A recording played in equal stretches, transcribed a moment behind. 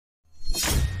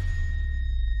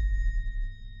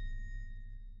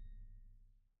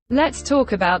Let's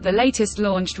talk about the latest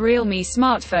launched Realme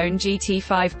smartphone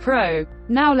GT5 Pro.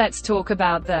 Now let's talk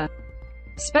about the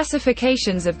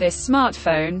specifications of this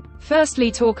smartphone.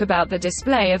 Firstly, talk about the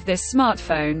display of this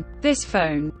smartphone. This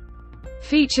phone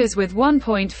features with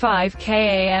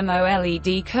 1.5K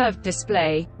AMOLED curved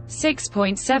display,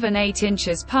 6.78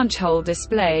 inches punch hole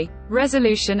display,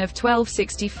 resolution of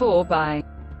 1264 by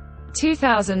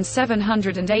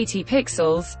 2780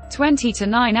 pixels,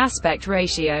 20:9 aspect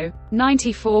ratio,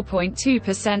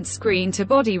 94.2% screen to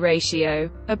body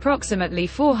ratio, approximately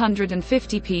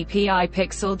 450 ppi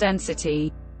pixel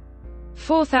density,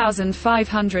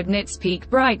 4500 nits peak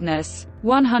brightness,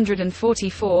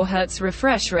 144 Hz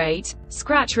refresh rate,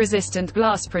 scratch resistant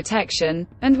glass protection,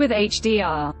 and with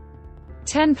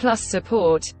HDR10 Plus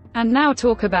support. And now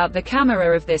talk about the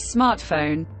camera of this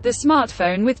smartphone. The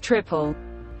smartphone with triple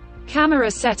camera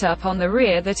setup on the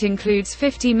rear that includes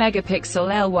 50 megapixel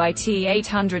LYT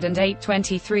 808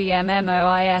 23mm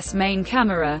OIS main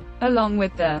camera, along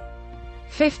with the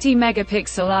 50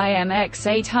 megapixel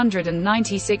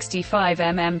IMX890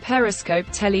 65mm periscope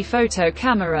telephoto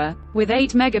camera, with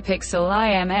 8 megapixel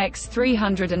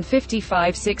IMX355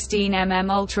 16mm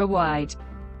ultra-wide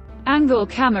angle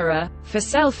camera. For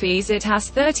selfies it has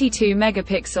 32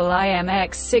 megapixel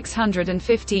IMX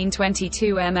 615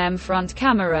 22mm front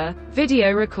camera,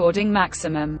 video recording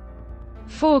maximum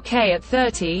 4K at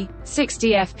 30,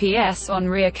 60 fps on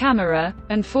rear camera,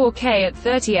 and 4K at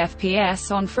 30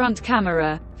 fps on front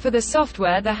camera. For the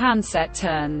software, the handset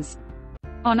turns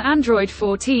on Android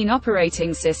 14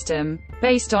 operating system,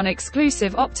 based on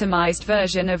exclusive optimized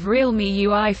version of Realme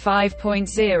UI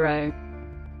 5.0.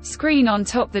 Screen on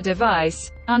top the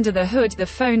device. Under the hood, the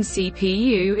phone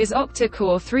CPU is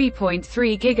octa-core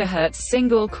 3.3 GHz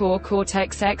single-core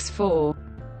Cortex-X4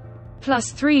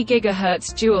 plus 3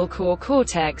 GHz dual-core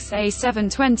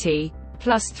Cortex-A720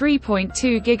 plus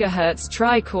 3.2 GHz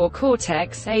tri-core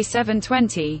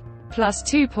Cortex-A720 plus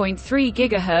 2.3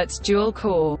 GHz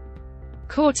dual-core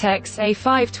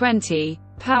Cortex-A520,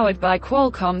 powered by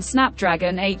Qualcomm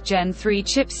Snapdragon 8 Gen 3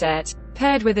 chipset,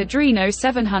 paired with Adreno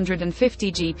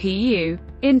 750 GPU.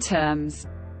 In terms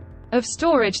of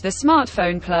storage, the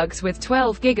smartphone plugs with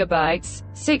 12 GB,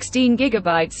 16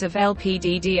 GB of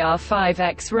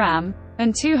LPDDR5X RAM,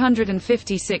 and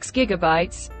 256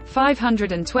 GB,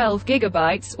 512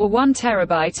 GB or 1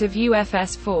 TB of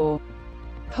UFS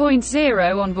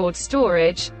 4.0 onboard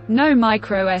storage, no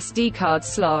micro SD card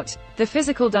slot. The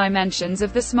physical dimensions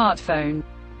of the smartphone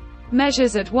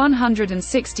measures at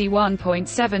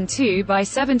 161.72 by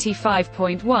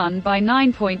 75.1 by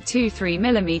 9.23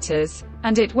 mm,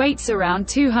 and it weighs around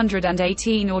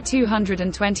 218 or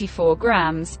 224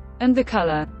 grams, and the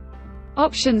color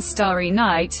options Starry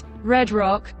Night, Red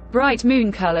Rock, Bright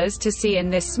Moon colors to see in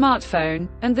this smartphone,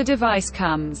 and the device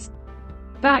comes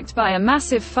backed by a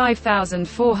massive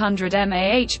 5400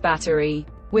 mAh battery,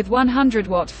 with 100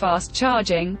 watt fast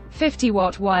charging, 50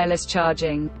 watt wireless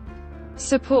charging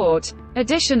support.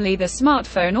 Additionally, the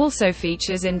smartphone also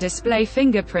features in-display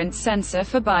fingerprint sensor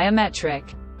for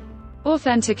biometric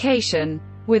authentication.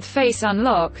 With Face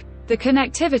Unlock, the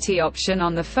connectivity option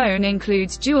on the phone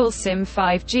includes dual SIM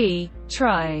 5G,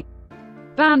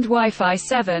 tri-band Wi-Fi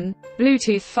 7,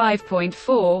 Bluetooth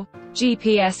 5.4,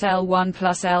 GPS L1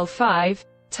 plus L5,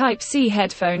 Type-C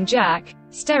headphone jack,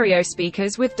 stereo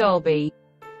speakers with Dolby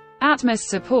Atmos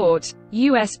support,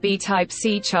 USB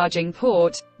Type-C charging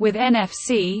port, with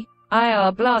NFC,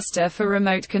 IR blaster for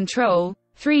remote control,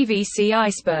 3VC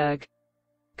iceberg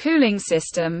cooling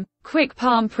system, quick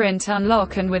palm print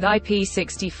unlock, and with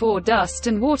IP64 dust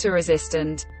and water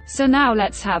resistant. So now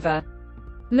let's have a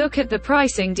look at the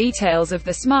pricing details of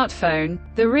the smartphone.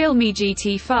 The Realme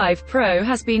GT5 Pro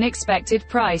has been expected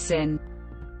price in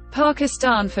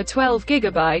Pakistan for 12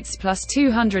 GB plus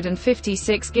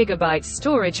 256 GB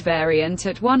storage variant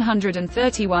at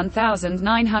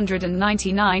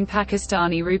 131,999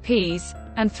 Pakistani rupees,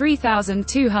 and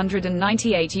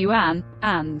 3,298 yuan,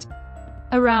 and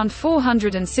around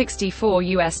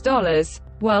 $464,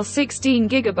 while 16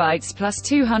 GB plus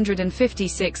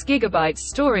 256 GB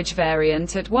storage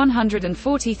variant at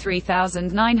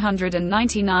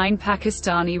 143,999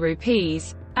 Pakistani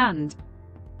rupees, and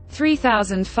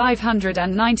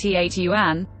 3,598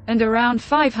 yuan, and around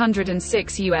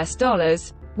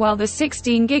 $506, while the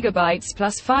 16 GB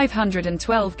plus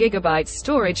 512 GB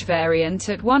storage variant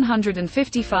at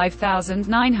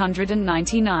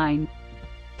 155,999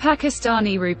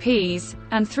 Pakistani rupees,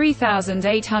 and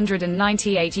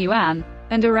 3,898 yuan,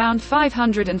 and around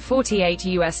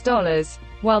 $548,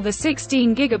 while the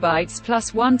 16 GB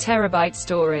plus 1 TB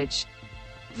storage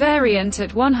Variant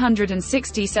at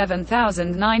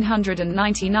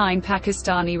 167,999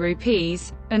 Pakistani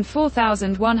rupees, and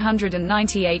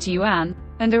 4,198 yuan,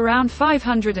 and around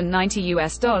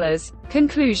 $590.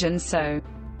 Conclusion. So,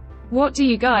 what do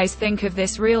you guys think of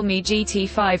this Realme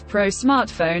GT5 Pro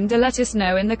smartphone? Do let us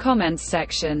know in the comments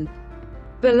section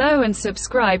below and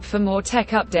subscribe for more tech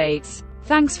updates.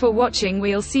 Thanks for watching.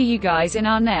 We'll see you guys in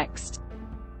our next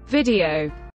video.